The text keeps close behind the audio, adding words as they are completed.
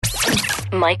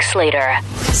Mike Slater.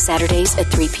 Saturdays at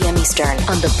 3 p.m. Eastern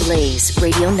on the Blaze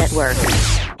Radio Network.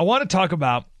 I want to talk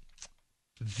about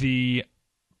the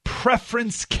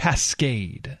preference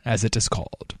cascade, as it is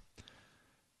called.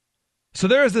 So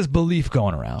there is this belief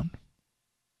going around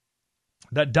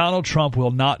that Donald Trump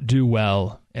will not do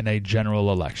well in a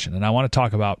general election. And I want to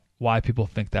talk about why people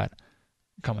think that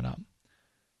coming up.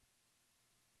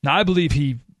 Now, I believe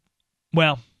it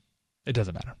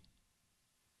doesn't matter.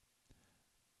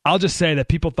 I'll just say that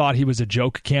people thought he was a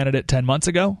joke candidate 10 months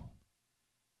ago.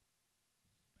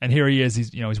 And here he is.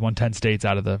 He's won 10 states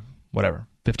out of the,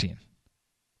 15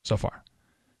 so far.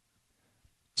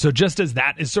 So just as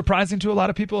that is surprising to a lot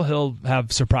of people, he'll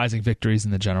have surprising victories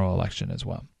in the general election as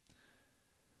well.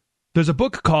 There's a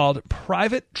book called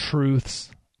Private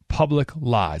Truths, Public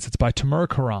Lies. It's by Timur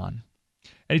Kuran.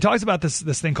 And he talks about this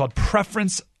thing called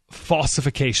preference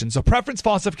falsification. So preference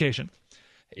falsification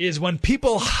is when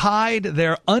people hide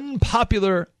their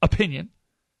unpopular opinion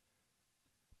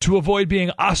to avoid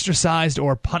being ostracized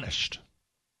or punished.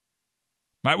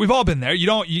 Right? We've all been there.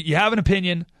 You have an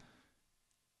opinion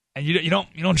and you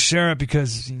don't share it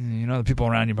because the people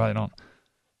around you probably don't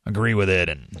agree with it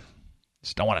and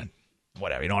just don't want to, you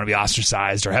don't want to be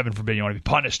ostracized, or heaven forbid you want to be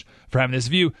punished for having this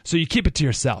view, so you keep it to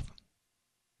yourself.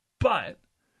 But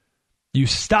you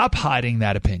stop hiding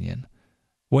that opinion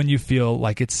when you feel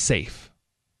like it's safe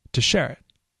to share it.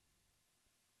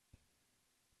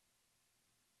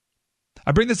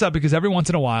 I bring this up because every once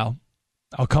in a while,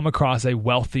 I'll come across a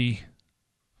wealthy,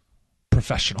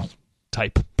 professional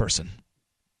type person,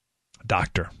 a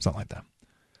doctor, something like that.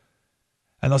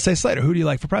 And they'll say, Slater, who do you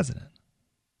like for president?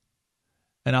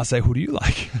 And I'll say, who do you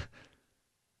like?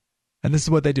 And this is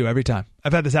what they do every time.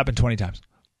 I've had this happen 20 times.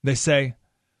 They say,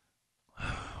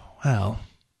 well,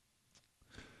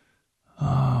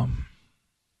 I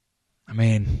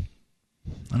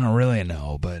don't really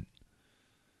know, but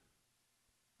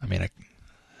I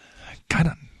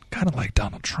kind of like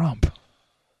Donald Trump.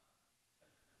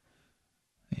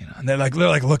 And they're like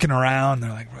looking around.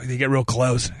 They get real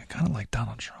close. I kind of like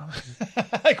Donald Trump.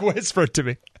 Like whisper it to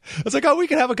me. It's like, we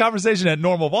can have a conversation at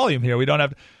normal volume here. We don't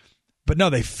have, but no,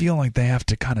 they feel like they have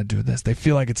to kind of do this. They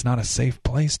feel like it's not a safe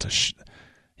place to,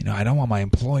 I don't want my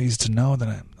employees to know that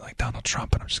I like Donald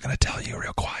Trump, and I'm just going to tell you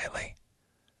real quietly.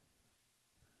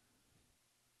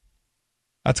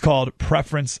 That's called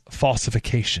preference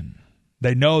falsification.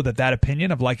 They know that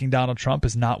opinion of liking Donald Trump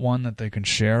is not one that they can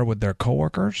share with their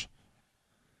coworkers.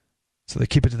 So they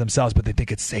keep it to themselves, but they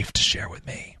think it's safe to share with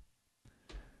me.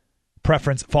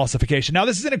 Preference falsification. Now,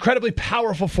 this is an incredibly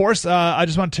powerful force. I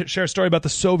just want to share a story about the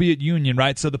Soviet Union,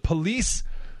 right? So the police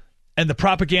and the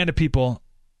propaganda people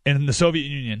in the Soviet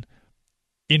Union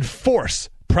enforce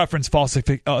preference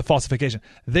falsification.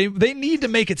 They need to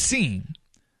make it seem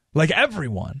like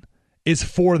everyone is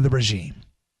for the regime.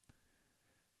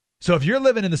 So if you're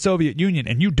living in the Soviet Union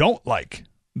and you don't like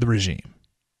the regime,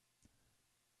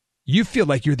 you feel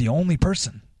like you're the only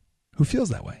person who feels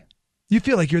that way. You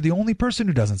feel like you're the only person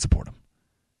who doesn't support him.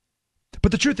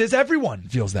 But the truth is, everyone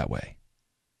feels that way.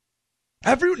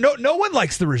 No one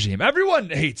likes the regime. Everyone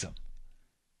hates him.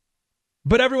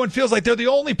 But everyone feels like they're the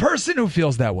only person who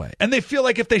feels that way. And they feel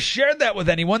like if they shared that with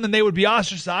anyone, then they would be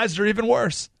ostracized or even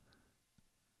worse.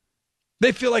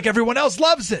 They feel like everyone else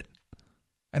loves it.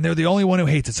 And they're the only one who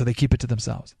hates it, so they keep it to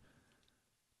themselves.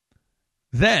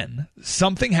 Then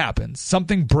something happens.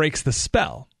 Something breaks the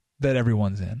spell that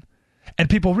everyone's in. And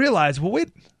people realize, well,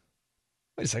 wait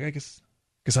a second, I guess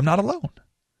I'm not alone.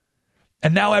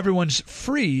 And now everyone's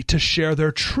free to share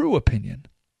their true opinion.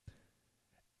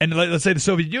 And let's say the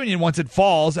Soviet Union, once it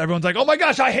falls, everyone's like, oh my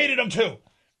gosh, I hated them too.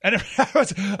 And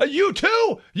everyone's, you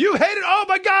too? You hated, oh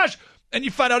my gosh. And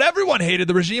you find out everyone hated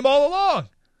the regime all along.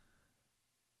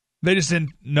 They just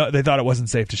didn't know, they thought it wasn't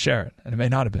safe to share it. And it may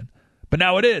not have been. But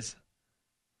now it is.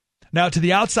 Now, to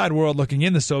the outside world looking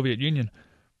in the Soviet Union,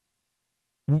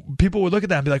 people would look at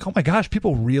that and be like, oh my gosh,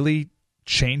 people really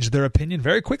changed their opinion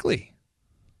very quickly.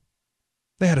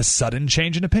 They had a sudden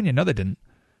change in opinion. No, they didn't.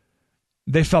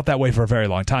 They felt that way for a very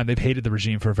long time. They've hated the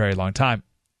regime for a very long time.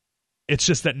 It's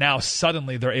just that now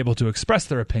suddenly they're able to express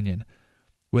their opinion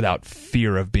without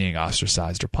fear of being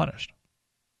ostracized or punished.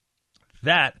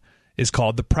 That is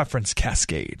called the preference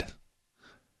cascade.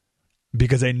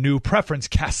 Because a new preference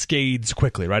cascades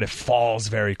quickly, right? It falls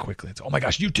very quickly. It's, oh my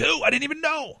gosh, you too? I didn't even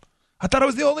know. I thought I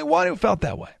was the only one who felt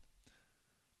that way.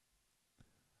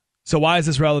 So why is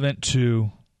this relevant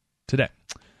to today?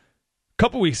 A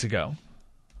couple weeks ago,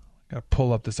 got to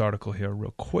pull up this article here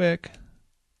real quick.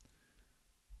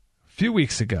 A few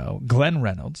weeks ago, Glenn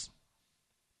Reynolds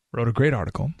wrote a great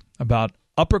article about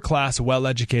upper-class,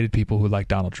 well-educated people who like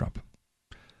Donald Trump.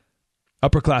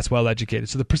 upper class, well educated.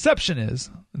 So the perception is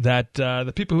that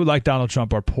the people who like Donald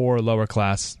Trump are poor, lower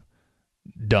class,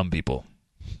 dumb people.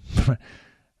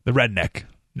 The redneck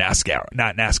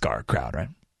NASCAR crowd, right?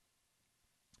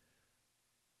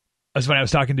 That's when I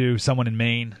was talking to someone in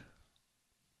Maine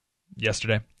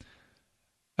yesterday,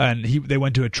 and they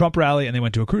went to a Trump rally and they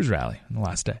went to a Cruz rally on the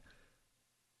last day.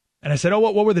 And I said,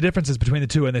 what were the differences between the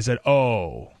two? And they said,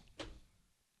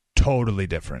 totally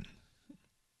different.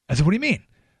 I said, what do you mean?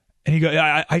 And he goes,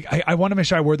 I want to make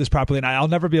sure I word this properly, and I'll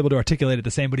never be able to articulate it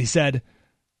the same, but he said,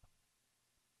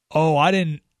 I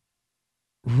didn't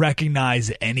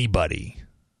recognize anybody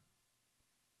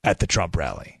at the Trump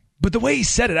rally. But the way he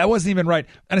said it, I wasn't even right.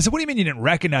 And I said, what do you mean you didn't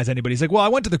recognize anybody? He's like, well, I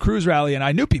went to the Cruz rally and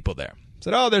I knew people there. I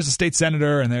said, there's a state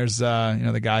senator and there's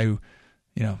the guy who,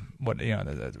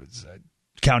 the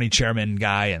county chairman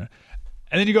guy, and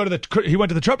then you go to he went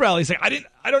to the Trump rally. He's like,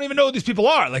 I don't even know who these people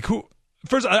are. Like who?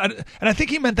 First, and I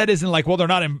think he meant that isn't like, well, they're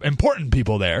not important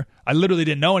people there. I literally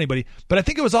didn't know anybody. But I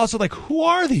think it was also like, who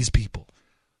are these people?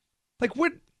 Like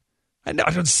what? I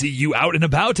don't see you out and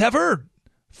about ever.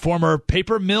 Former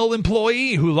paper mill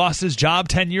employee who lost his job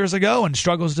 10 years ago and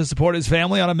struggles to support his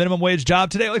family on a minimum wage job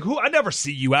today. Like who? I never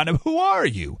see you out. Who are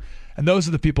you? And those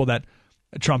are the people that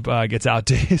Trump gets out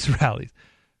to his rallies.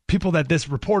 People that this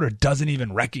reporter doesn't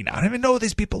even recognize. I don't even know who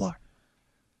these people are.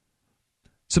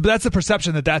 So, but that's the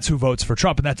perception that's who votes for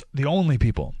Trump, and that's the only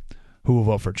people who will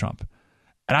vote for Trump.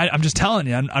 And I'm just telling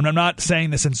you, I'm not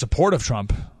saying this in support of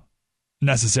Trump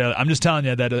necessarily. I'm just telling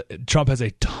you that Trump has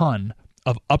a ton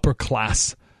of upper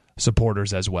class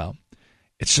supporters as well.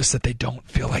 It's just that they don't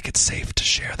feel like it's safe to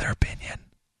share their opinion.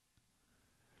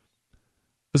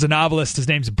 There's a novelist, his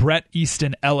name's Bret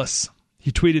Easton Ellis.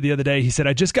 He tweeted the other day, he said,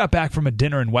 I just got back from a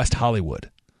dinner in West Hollywood.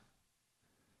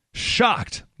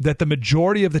 Shocked that the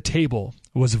majority of the table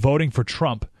was voting for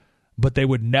Trump, but they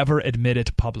would never admit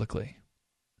it publicly.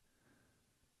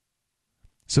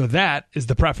 So that is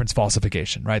the preference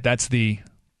falsification, right?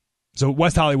 So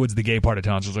West Hollywood's the gay part of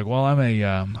town. So it's like, well, I'm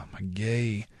a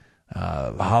gay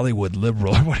Hollywood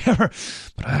liberal or whatever,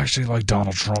 but I actually like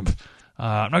Donald Trump.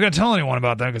 I'm not going to tell anyone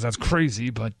about that because that's crazy,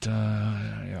 but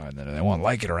they won't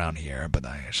like it around here, but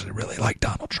I actually really like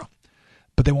Donald Trump.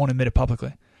 But they won't admit it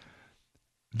publicly.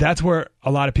 That's where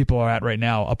a lot of people are at right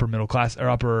now, upper middle class or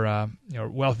upper,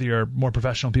 wealthier, more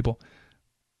professional people.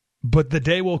 But the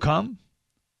day will come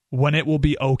when it will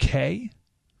be okay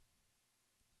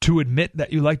to admit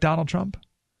that you like Donald Trump,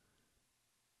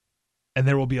 and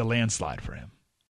there will be a landslide for him.